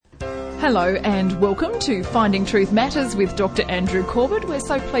Hello and welcome to Finding Truth Matters with Dr. Andrew Corbett. We're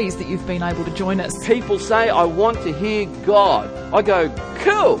so pleased that you've been able to join us. People say, I want to hear God. I go,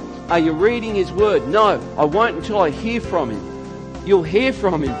 cool. Are you reading His Word? No, I won't until I hear from Him. You'll hear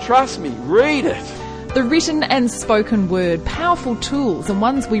from Him. Trust me. Read it. The written and spoken word, powerful tools and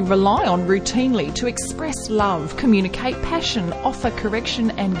ones we rely on routinely to express love, communicate passion, offer correction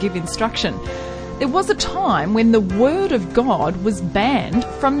and give instruction. There was a time when the Word of God was banned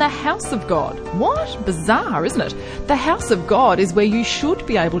from the house of God. What? Bizarre, isn't it? The house of God is where you should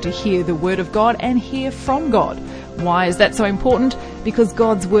be able to hear the Word of God and hear from God. Why is that so important? Because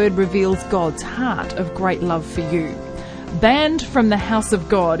God's Word reveals God's heart of great love for you. Banned from the house of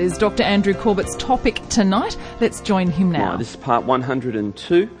God is Dr. Andrew Corbett's topic tonight. Let's join him now. Right, this is part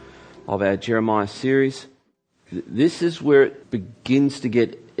 102 of our Jeremiah series. This is where it begins to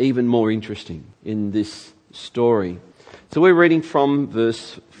get even more interesting in this story. So we're reading from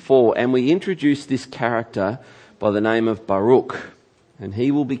verse 4, and we introduce this character by the name of Baruch. And he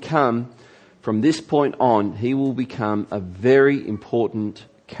will become, from this point on, he will become a very important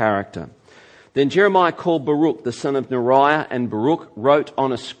character. Then Jeremiah called Baruch, the son of Neriah, and Baruch wrote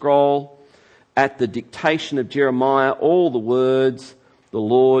on a scroll at the dictation of Jeremiah all the words the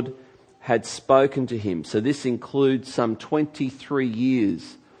Lord had spoken to him. So this includes some 23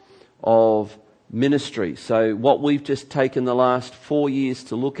 years of ministry. So what we've just taken the last 4 years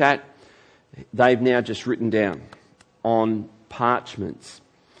to look at, they've now just written down on parchments.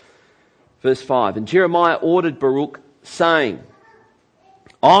 Verse 5, and Jeremiah ordered Baruch, saying,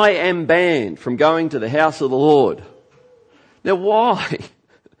 I am banned from going to the house of the Lord. Now why?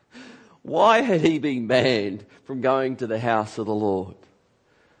 Why had he been banned from going to the house of the Lord?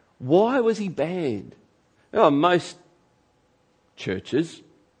 Why was he banned? Now, most churches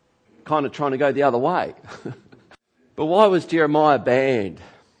kind of trying to go the other way. But why was Jeremiah banned?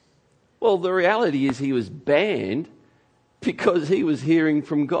 Well, the reality is he was banned because he was hearing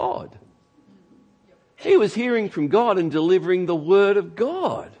from God. He was hearing from God and delivering the Word of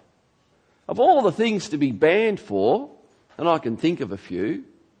God. Of all the things to be banned for, and I can think of a few,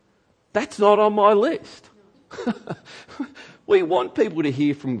 that's not on my list. We want people to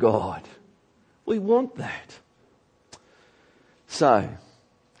hear from God. We want that. So,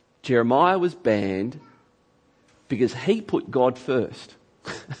 Jeremiah was banned because he put God first.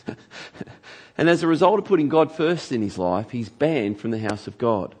 And as a result of putting God first in his life, he's banned from the house of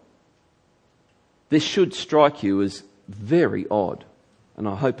God. This should strike you as very odd, and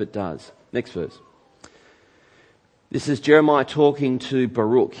I hope it does. Next verse. This is Jeremiah talking to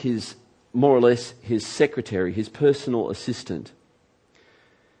Baruch, more or less his secretary, his personal assistant.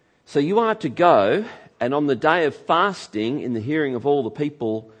 So you are to go, and on the day of fasting, in the hearing of all the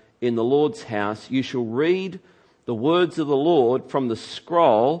people in the Lord's house, you shall read the words of the Lord from the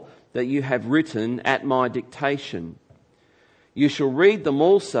scroll that you have written at my dictation. You shall read them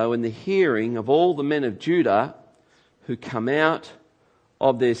also in the hearing of all the men of Judah who come out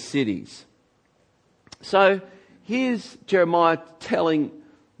of their cities. So here's Jeremiah telling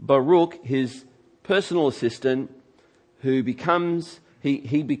Baruch, his personal assistant, who becomes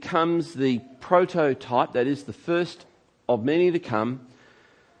he becomes the prototype, that is the first of many to come,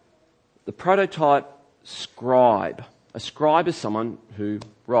 the prototype scribe. A scribe is someone who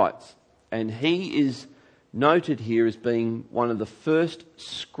writes, and he is noted here as being one of the first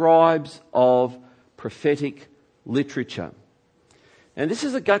scribes of prophetic literature. And this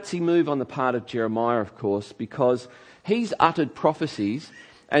is a gutsy move on the part of Jeremiah, of course, because he's uttered prophecies,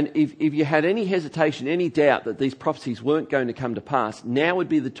 and if you had any hesitation, any doubt that these prophecies weren't going to come to pass, now would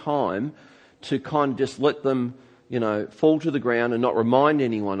be the time to kind of just let them, fall to the ground and not remind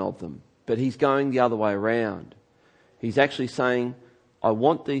anyone of them. But he's going the other way around. He's actually saying, I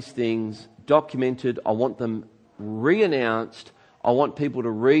want these things documented, I want them re-announced, I want people to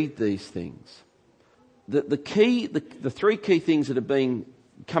read these things. The three key things that have been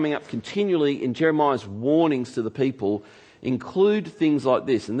coming up continually in Jeremiah's warnings to the people include things like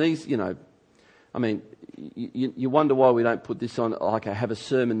this. And these, you wonder why we don't put this on, like I have a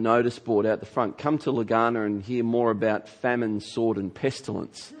sermon notice board out the front. Come to Lagana and hear more about famine, sword and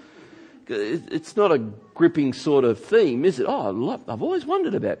pestilence. It's not a gripping sort of theme, is it? I've always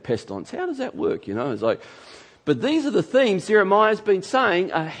wondered about pestilence. How does that work? It's like, but these are the themes Jeremiah's been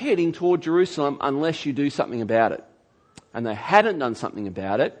saying are heading toward Jerusalem unless you do something about it. And they hadn't done something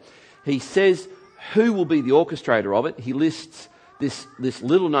about it. He says who will be the orchestrator of it. He lists this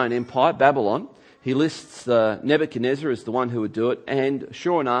little known empire, Babylon. He lists Nebuchadnezzar as the one who would do it. And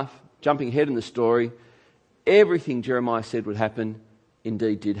sure enough, jumping ahead in the story, everything Jeremiah said would happen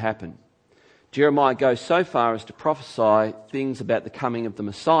indeed did happen. Jeremiah goes so far as to prophesy things about the coming of the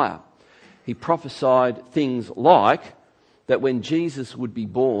Messiah. He prophesied things like that when Jesus would be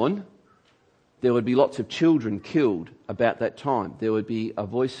born, there would be lots of children killed about that time. There would be a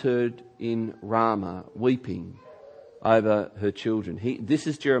voice heard in Ramah weeping over her children. This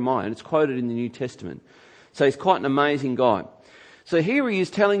is Jeremiah, and it's quoted in the New Testament. So he's quite an amazing guy. So here he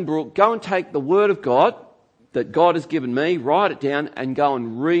is telling Brooke, go and take the word of God that God has given me, write it down and go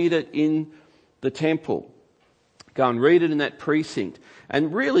and read it in the temple. Go and read it in that precinct.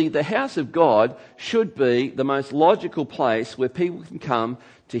 And really, the house of God should be the most logical place where people can come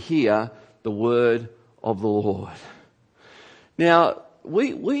to hear the word of the Lord. Now,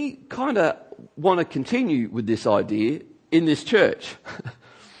 we kind of want to continue with this idea in this church.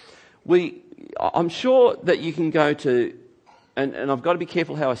 I'm sure that you can go to, and I've got to be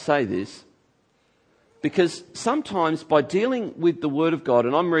careful how I say this, because sometimes by dealing with the Word of God,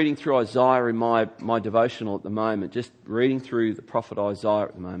 and I'm reading through Isaiah in my devotional at the moment, just reading through the prophet Isaiah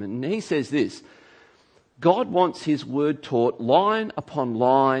at the moment, and he says this: God wants His Word taught line upon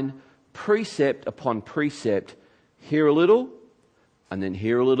line, precept upon precept, here a little, and then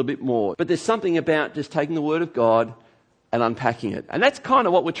here a little bit more. But there's something about just taking the Word of God and unpacking it. And that's kind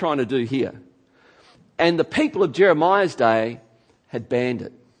of what we're trying to do here. And the people of Jeremiah's day had banned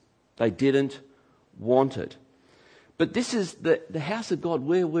it. They didn't want it. But this is the house of God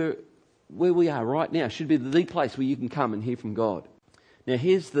where we are right now. Should be the place where you can come and hear from God. Now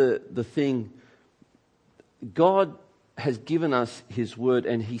here's the thing. God has given us His Word,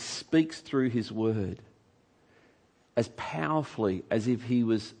 and He speaks through His Word as powerfully as if He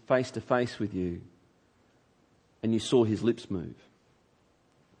was face to face with you and you saw His lips move.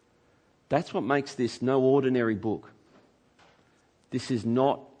 That's what makes this no ordinary book. This is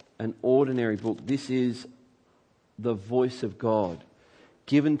not an ordinary book. This is the voice of God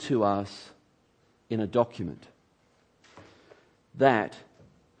given to us in a document. That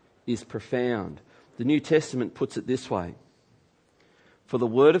is profound. The New Testament puts it this way: for the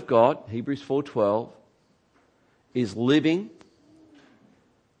Word of God, Hebrews 4:12, is living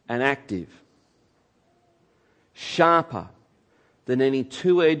and active, sharper than any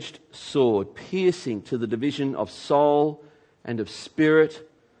two-edged sword, piercing to the division of soul and of spirit,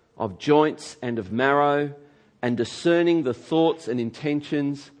 of joints and of marrow, and discerning the thoughts and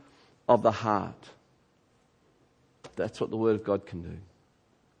intentions of the heart. That's what the Word of God can do.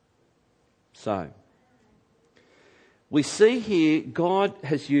 So, we see here God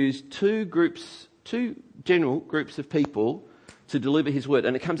has used two general groups of people to deliver His Word.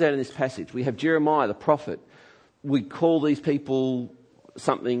 And it comes out in this passage. We have Jeremiah, the prophet. We call these people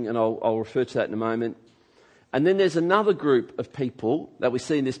something, and I'll refer to that in a moment. And then there's another group of people that we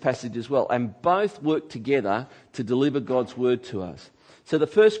see in this passage as well. And both work together to deliver God's Word to us. So the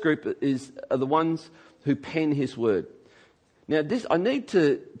first group are the ones who pen His Word. Now, I need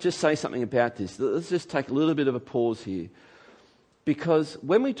to just say something about this. Let's just take a little bit of a pause here. Because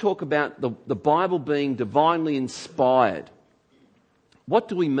when we talk about the Bible being divinely inspired, what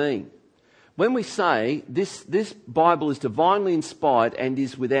do we mean? When we say this Bible is divinely inspired and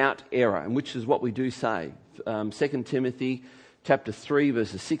is without error, and which is what we do say, 2 Timothy chapter 3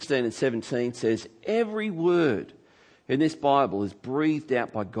 verses 16 and 17 says, every word in this Bible is breathed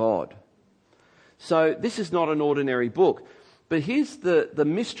out by God. So this is not an ordinary book. But here's the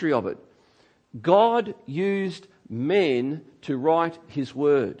mystery of it. God used men to write His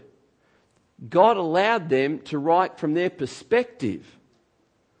Word. God allowed them to write from their perspective.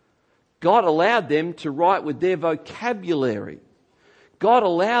 God allowed them to write with their vocabulary. God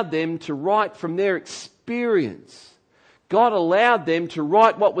allowed them to write from their experience. God allowed them to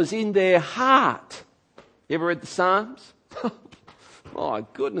write what was in their heart. You ever read the Psalms? My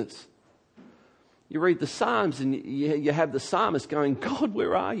goodness. You read the Psalms and you have the psalmist going, God,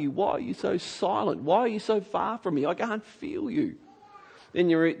 where are you? Why are you so silent? Why are you so far from me? I can't feel you. Then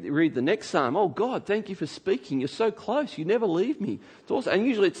you read the next psalm. Oh, God, thank you for speaking. You're so close. You never leave me. It's awesome. And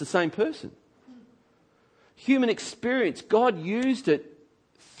usually it's the same person. Human experience, God used it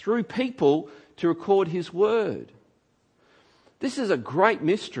through people to record His Word. This is a great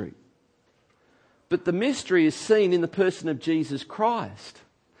mystery. But the mystery is seen in the person of Jesus Christ.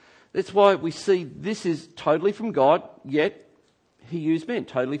 That's why we see this is totally from God, yet He used men,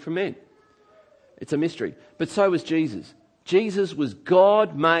 totally from men. It's a mystery. But so was Jesus. Jesus was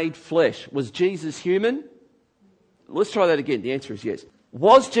God made flesh. Was Jesus human? Let's try that again. The answer is yes.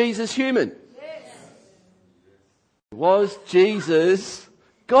 Was Jesus human? Yes. Was Jesus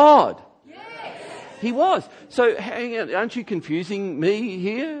God? Yes. He was. So hang on, aren't you confusing me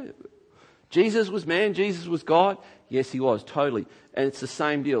here? Jesus was man, Jesus was God. Yes, He was, totally. And it's the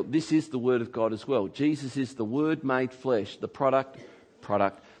same deal. This is the Word of God as well. Jesus is the Word made flesh, the product,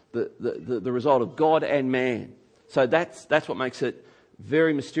 the result of God and man. So that's what makes it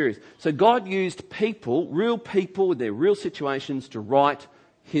very mysterious. So God used people, real people with their real situations, to write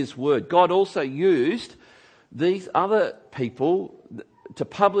his word. God also used these other people to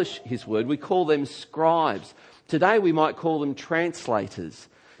publish his word. We call them scribes. Today we might call them translators.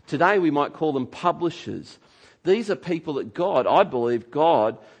 Today we might call them publishers. These are people that God, I believe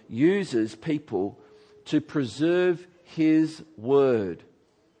God uses people to preserve his word.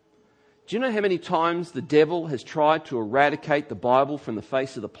 Do you know how many times the devil has tried to eradicate the Bible from the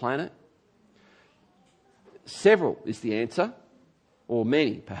face of the planet? Several is the answer, or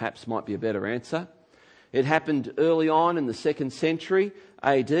many perhaps might be a better answer. It happened early on in the 2nd century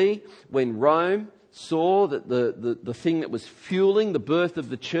AD when Rome saw that the thing that was fueling the birth of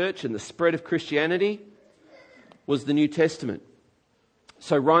the church and the spread of Christianity was the New Testament.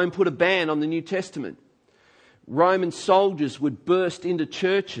 So Rome put a ban on the New Testament. Roman soldiers would burst into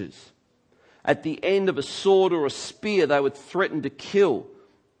churches. At the end of a sword or a spear, they would threaten to kill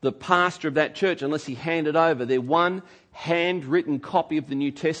the pastor of that church unless he handed over their one handwritten copy of the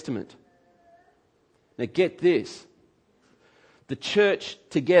New Testament. Now get this. The church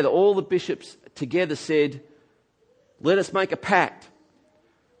together, all the bishops together said, let us make a pact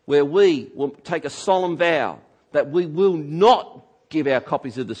where we will take a solemn vow that we will not give our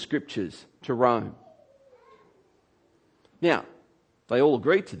copies of the scriptures to Rome. Now, they all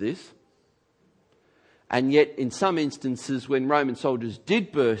agreed to this. And yet, in some instances, when Roman soldiers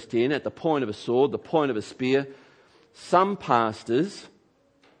did burst in at the point of a sword, the point of a spear, some pastors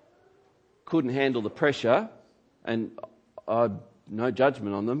couldn't handle the pressure, and no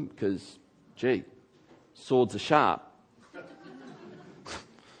judgment on them because, swords are sharp.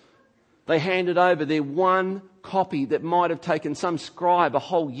 They handed over their one copy that might have taken some scribe a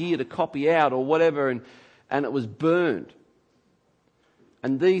whole year to copy out or whatever, and it was burned.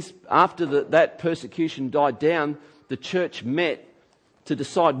 And after that persecution died down, the church met to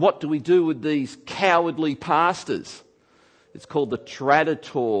decide, what do we do with these cowardly pastors? It's called the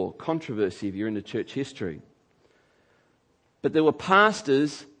Traditor controversy if you're into church history. But there were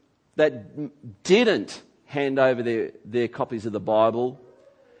pastors that didn't hand over their copies of the Bible,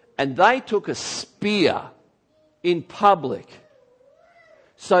 and they took a spear in public,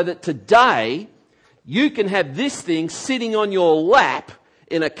 so that today you can have this thing sitting on your lap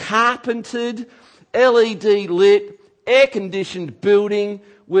in a carpentered, LED-lit, air-conditioned building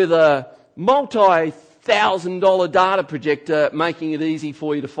with a multi-$1,000 data projector making it easy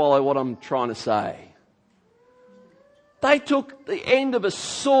for you to follow what I'm trying to say. They took the end of a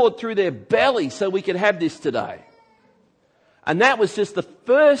sword through their belly so we could have this today. And that was just the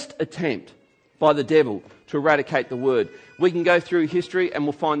first attempt by the devil to eradicate the word. We can go through history and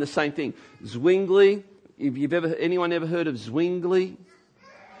we'll find the same thing. Zwingli, anyone ever heard of Zwingli?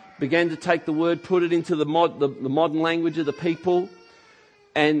 Began to take the word, put it into the modern language of the people,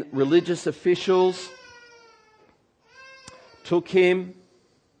 and religious officials took him,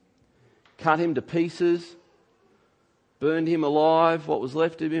 cut him to pieces, burned him alive, what was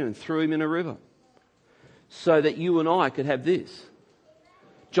left of him, and threw him in a river, so that you and I could have this.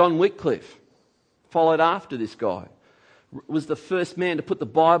 John Wycliffe followed after this guy, was the first man to put the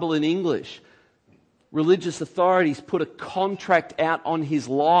Bible in English. Religious authorities put a contract out on his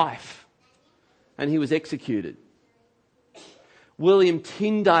life, and he was executed. William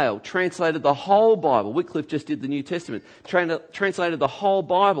Tyndale translated the whole Bible. Wycliffe just did the New Testament. Translated the whole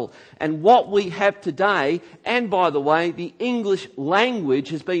Bible. And what we have today, and by the way, the English language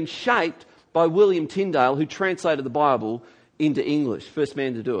has been shaped by William Tyndale, who translated the Bible into English. First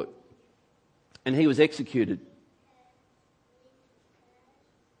man to do it. And he was executed.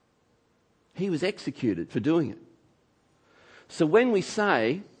 He was executed for doing it. So when we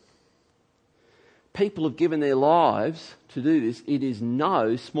say people have given their lives to do this, it is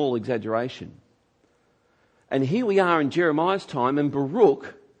no small exaggeration. And here we are in Jeremiah's time, and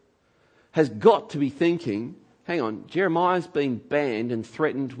Baruch has got to be thinking, hang on, Jeremiah's been banned and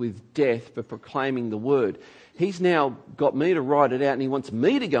threatened with death for proclaiming the word. He's now got me to write it out, and he wants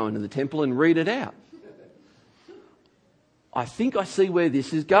me to go into the temple and read it out. I think I see where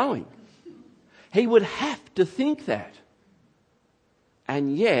this is going. He would have to think that.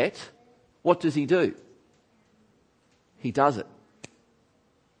 And yet, what does he do? He does it.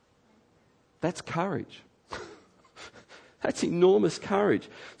 That's courage. That's enormous courage.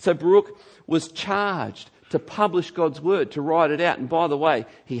 So Baruch was charged to publish God's word, to write it out. And by the way,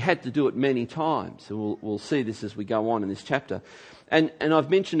 he had to do it many times. So we'll see this as we go on in this chapter. And I've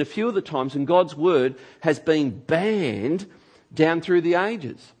mentioned a few of the times when God's word has been banned down through the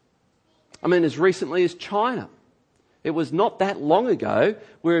ages. I mean, as recently as China. It was not that long ago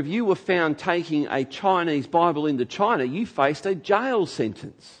where if you were found taking a Chinese Bible into China, you faced a jail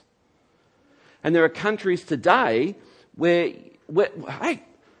sentence. And there are countries today where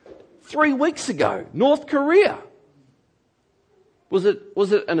 3 weeks ago, North Korea, was it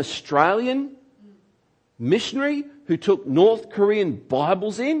an Australian missionary who took North Korean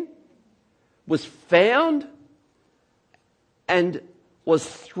Bibles in, was found and was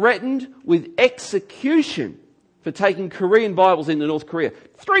threatened with execution for taking Korean Bibles into North Korea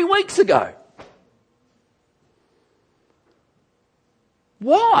 3 weeks ago.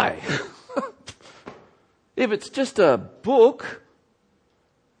 Why? If it's just a book,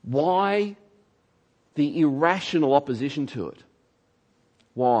 why the irrational opposition to it?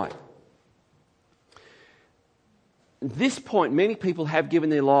 Why? At this point, many people have given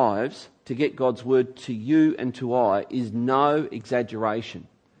their lives to get God's word to you and to I is no exaggeration.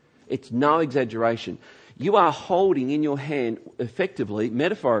 It's no exaggeration. You are holding in your hand, effectively,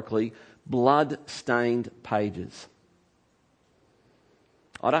 metaphorically, blood-stained pages.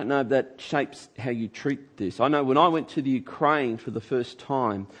 I don't know if that shapes how you treat this. I know when I went to the Ukraine for the first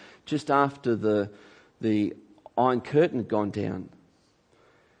time, just after the Iron Curtain had gone down,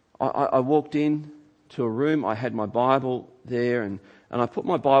 I walked in to a room. I had my Bible there, and I put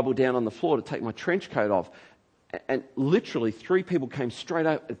my Bible down on the floor to take my trench coat off. And literally 3 people came straight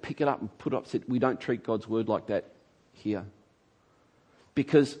out and pick it up and put it up and said, "We don't treat God's word like that here."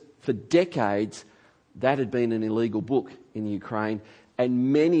 Because for decades, that had been an illegal book in the Ukraine,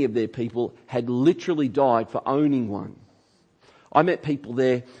 and many of their people had literally died for owning one. I met people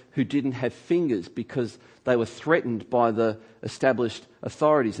there who didn't have fingers because they were threatened by the established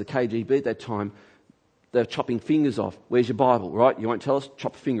authorities, the KGB at that time. They were chopping fingers off. "Where's your Bible?" Right? "You won't tell us?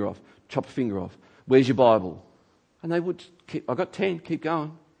 Chop a finger off. Chop a finger off. Where's your Bible?" And they would keep, "I got 10, keep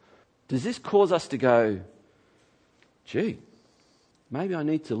going." Does this cause us to go, gee, maybe I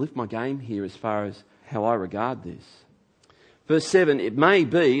need to lift my game here as far as how I regard this? Verse 7, it may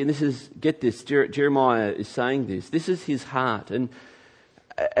be, and this is, get this, Jeremiah is saying this is his heart. And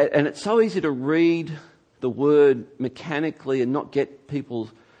it's so easy to read the word mechanically and not get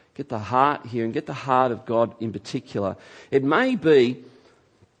the heart here and get the heart of God in particular. It may be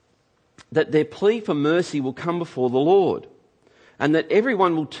that their plea for mercy will come before the Lord, and that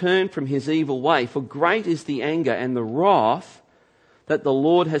everyone will turn from his evil way, for great is the anger and the wrath that the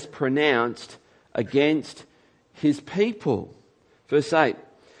Lord has pronounced against his people. Verse 8,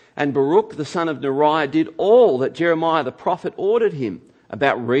 and Baruch the son of Neriah did all that Jeremiah the prophet ordered him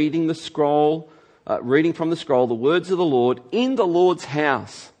about reading from the scroll the words of the Lord in the Lord's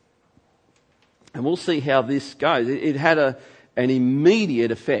house. And we'll see how this goes. It had an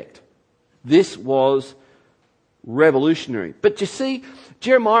immediate effect. This was revolutionary. But you see,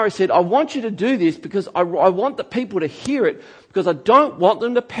 Jeremiah said, "I want you to do this because I want the people to hear it, because I don't want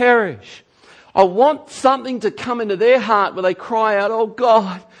them to perish. I want something to come into their heart where they cry out, 'Oh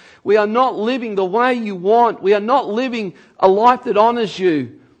God, we are not living the way you want. We are not living a life that honours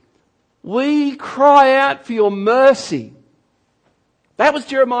you. We cry out for your mercy.'" That was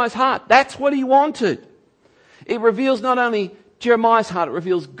Jeremiah's heart. That's what he wanted. It reveals not only Jeremiah's heart, it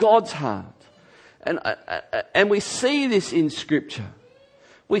reveals God's heart. And we see this in Scripture.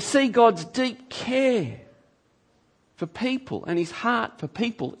 We see God's deep care for people and his heart for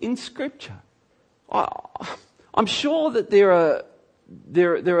people in Scripture. I'm sure that there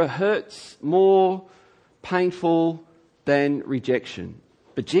are hurts more painful than rejection.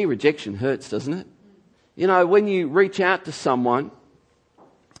 But gee, rejection hurts, doesn't it? You know, when you reach out to someone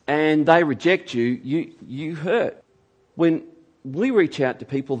and they reject you, you hurt. When we reach out to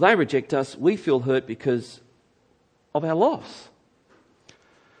people, they reject us, we feel hurt because of our loss.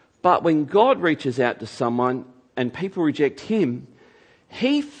 But when God reaches out to someone and people reject him,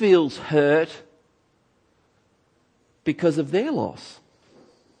 he feels hurt because of their loss.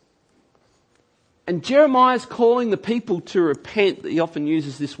 And Jeremiah's calling the people to repent. He often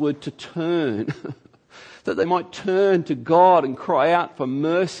uses this word, to turn. That they might turn to God and cry out for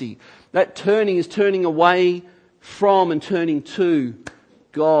mercy. That turning is turning away from and turning to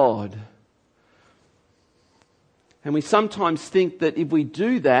God. And we sometimes think that if we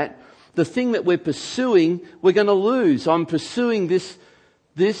do that, the thing that we're pursuing, we're going to lose. I'm pursuing this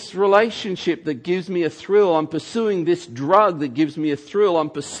relationship that gives me a thrill. I'm pursuing this drug that gives me a thrill.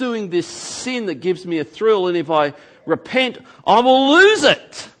 I'm pursuing this sin that gives me a thrill. And if I repent, I will lose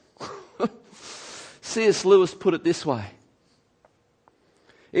it. C.S. Lewis put it this way.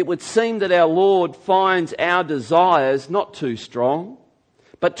 It would seem that our Lord finds our desires not too strong,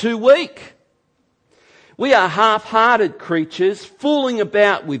 but too weak. We are half-hearted creatures, fooling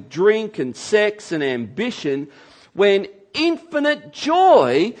about with drink and sex and ambition, when infinite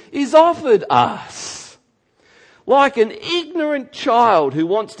joy is offered us. Like an ignorant child who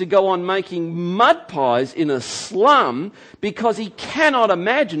wants to go on making mud pies in a slum because he cannot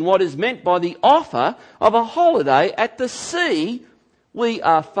imagine what is meant by the offer of a holiday at the sea, we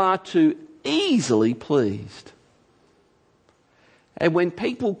are far too easily pleased. And when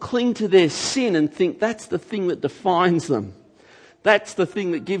people cling to their sin and think that's the thing that defines them, that's the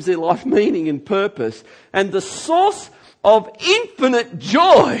thing that gives their life meaning and purpose, and the source of infinite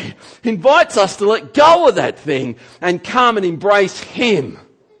joy invites us to let go of that thing and come and embrace Him.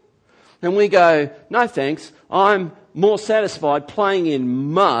 And we go, no thanks, I'm more satisfied playing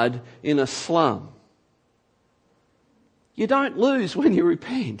in mud in a slum. You don't lose when you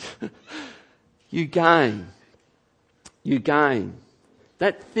repent. You gain. You gain.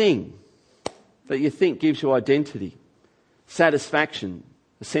 That thing that you think gives you identity, satisfaction,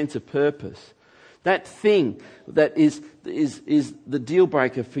 a sense of purpose. That thing that is the deal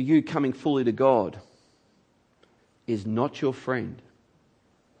breaker for you coming fully to God is not your friend.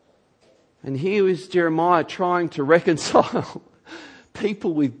 And here is Jeremiah trying to reconcile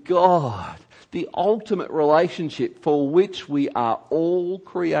people with God, the ultimate relationship for which we are all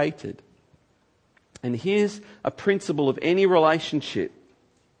created. And here's a principle of any relationship.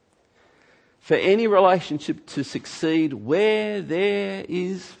 For any relationship to succeed, where there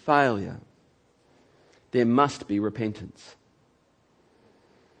is failure, there must be repentance.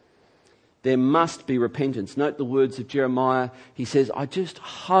 There must be repentance. Note the words of Jeremiah. He says, I just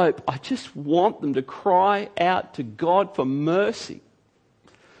want them to cry out to God for mercy.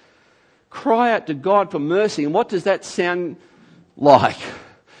 Cry out to God for mercy. And what does that sound like?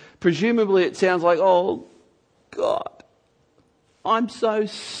 Presumably it sounds like, oh, God, I'm so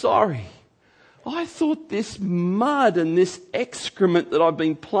sorry. I thought this mud and this excrement that I've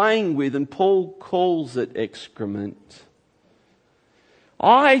been playing with, and Paul calls it excrement,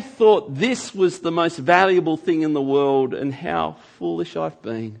 I thought this was the most valuable thing in the world, and how foolish I've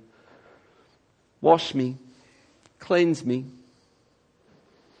been. Wash me, cleanse me.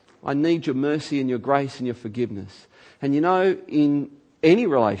 I need your mercy and your grace and your forgiveness. And you know, in any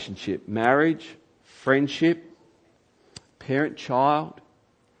relationship, marriage, friendship, parent-child,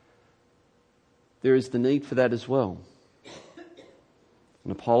 there is the need for that as well. An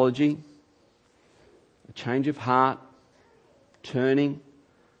apology, a change of heart, turning,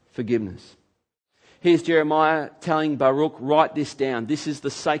 forgiveness. Here's Jeremiah telling Baruch, write this down. This is the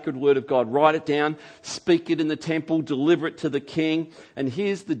sacred word of God. Write it down, speak it in the temple, deliver it to the king. And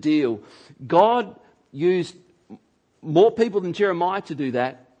here's the deal. God used more people than Jeremiah to do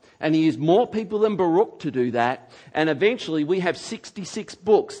that. And He used more people than Baruch to do that. And eventually we have 66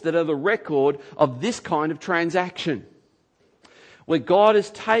 books that are the record of this kind of transaction. Where God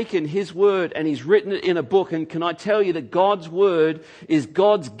has taken His word and He's written it in a book. And can I tell you that God's word is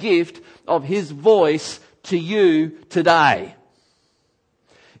God's gift of His voice to you today.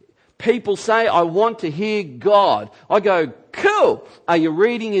 People say, I want to hear God. I go, cool. Are you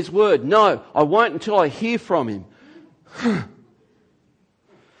reading His word? No, I won't until I hear from Him.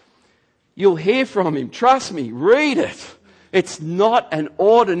 You'll hear from Him. Trust me, read it. It's not an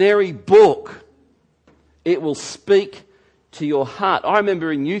ordinary book. It will speak to your heart. I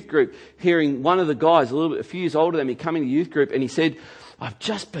remember in youth group hearing one of the guys, a few years older than me, coming to youth group, and he said, I've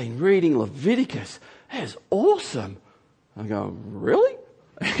just been reading Leviticus. That's awesome. I go, really?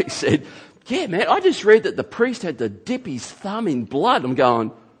 He said, yeah, man, I just read that the priest had to dip his thumb in blood. I'm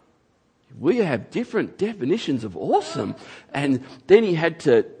going, we have different definitions of awesome. And then he had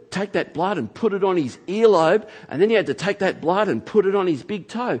to take that blood and put it on his earlobe, and then he had to take that blood and put it on his big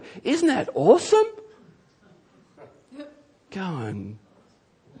toe. Isn't that awesome? Going,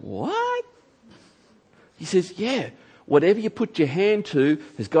 what? He says, yeah, whatever you put your hand to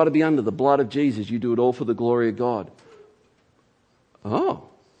has got to be under the blood of Jesus. You do it all for the glory of God. Oh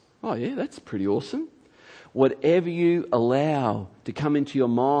yeah, that's pretty awesome. Whatever you allow to come into your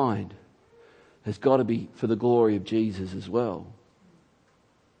mind has got to be for the glory of Jesus as well.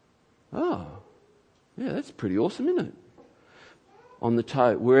 Oh, yeah, that's pretty awesome, isn't it? On the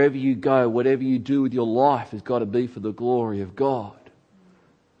toe, wherever you go, whatever you do with your life has got to be for the glory of God.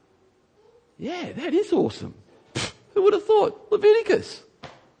 Yeah, that is awesome. Who would have thought? Leviticus.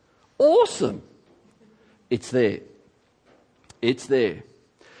 Awesome. It's there. It's there.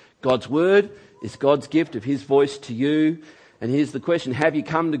 God's word is God's gift of His voice to you. And here's the question. Have you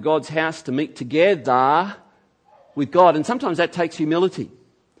come to God's house to meet together with God? And sometimes that takes humility.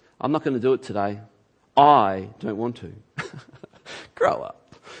 I'm not going to do it today. I don't want to. Grow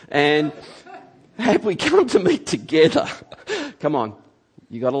up. And have we come to meet together? Come on.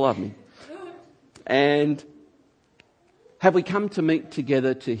 You got to love me. And Have we come to meet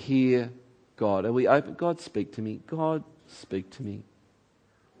together to hear God? Are we open? God, speak to me. God, speak to me.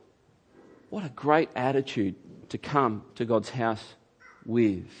 What a great attitude to come to God's house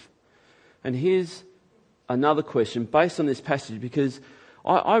with. And here's another question based on this passage, because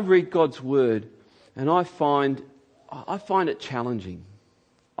I read God's word and I find it challenging.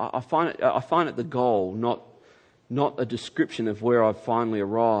 I find it the goal, not a description of where I've finally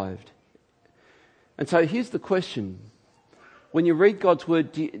arrived. And so here's the question. When you read God's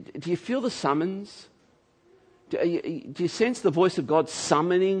word, do you feel the summons? Do you sense the voice of God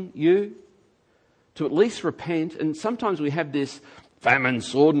summoning you to at least repent? And sometimes we have this famine,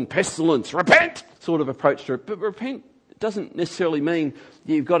 sword and pestilence, repent sort of approach to it. But repent doesn't necessarily mean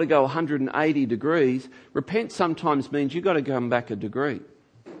you've got to go 180 degrees. Repent sometimes means you've got to come back a degree.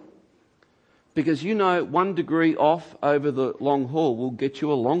 Because 1 degree off over the long haul will get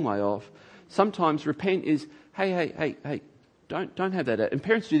you a long way off. Sometimes repent is, hey, don't have that. And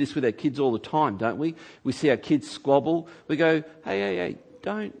parents do this with their kids all the time, don't we? We see our kids squabble. We go, hey,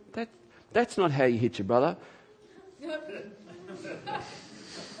 don't. That's not how you hit your brother.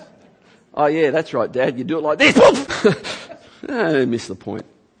 Oh yeah, that's right, Dad. You do it like this. I missed the point.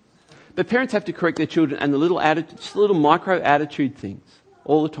 But parents have to correct their children and the little micro attitude things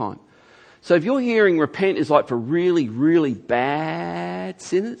all the time. So if you're hearing repent is like for really, really bad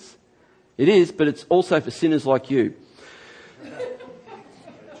sinners, it is, but it's also for sinners like you.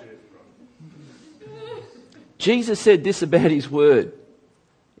 Jesus said this about his word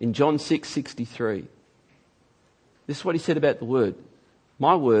in John 6:63. This is what he said about the word.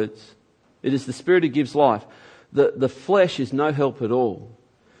 My words, it is the Spirit who gives life. The flesh is no help at all.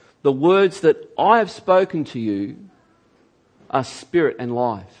 The words that I have spoken to you are spirit and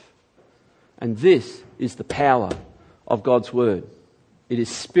life. And this is the power of God's word. It is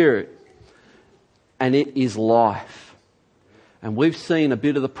spirit and it is life. And we've seen a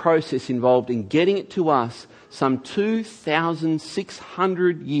bit of the process involved in getting it to us some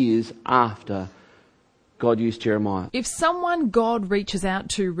 2,600 years after God used Jeremiah. If someone God reaches out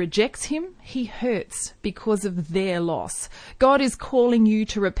to rejects him, he hurts because of their loss. God is calling you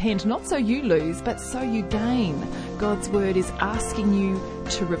to repent, not so you lose, but so you gain. God's word is asking you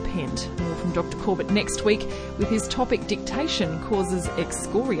to repent. More from Dr. Corbett next week with his topic, Dictation Causes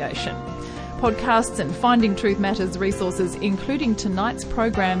Excoriation. Podcasts and Finding Truth Matters resources, including tonight's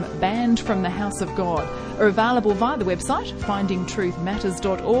program, Banned from the House of God, are available via the website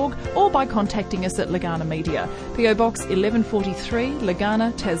findingtruthmatters.org or by contacting us at Legana Media, PO Box 1143,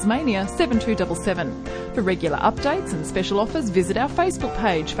 Legana, Tasmania 7277. For regular updates and special offers, visit our Facebook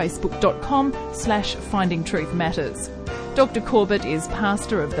page, facebook.com/findingtruthmatters. Dr. Corbett is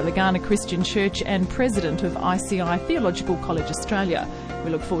pastor of the Legana Christian Church and president of ICI Theological College Australia.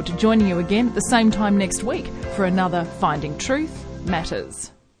 We look forward to joining you again at the same time next week for another Finding Truth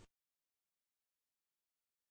Matters.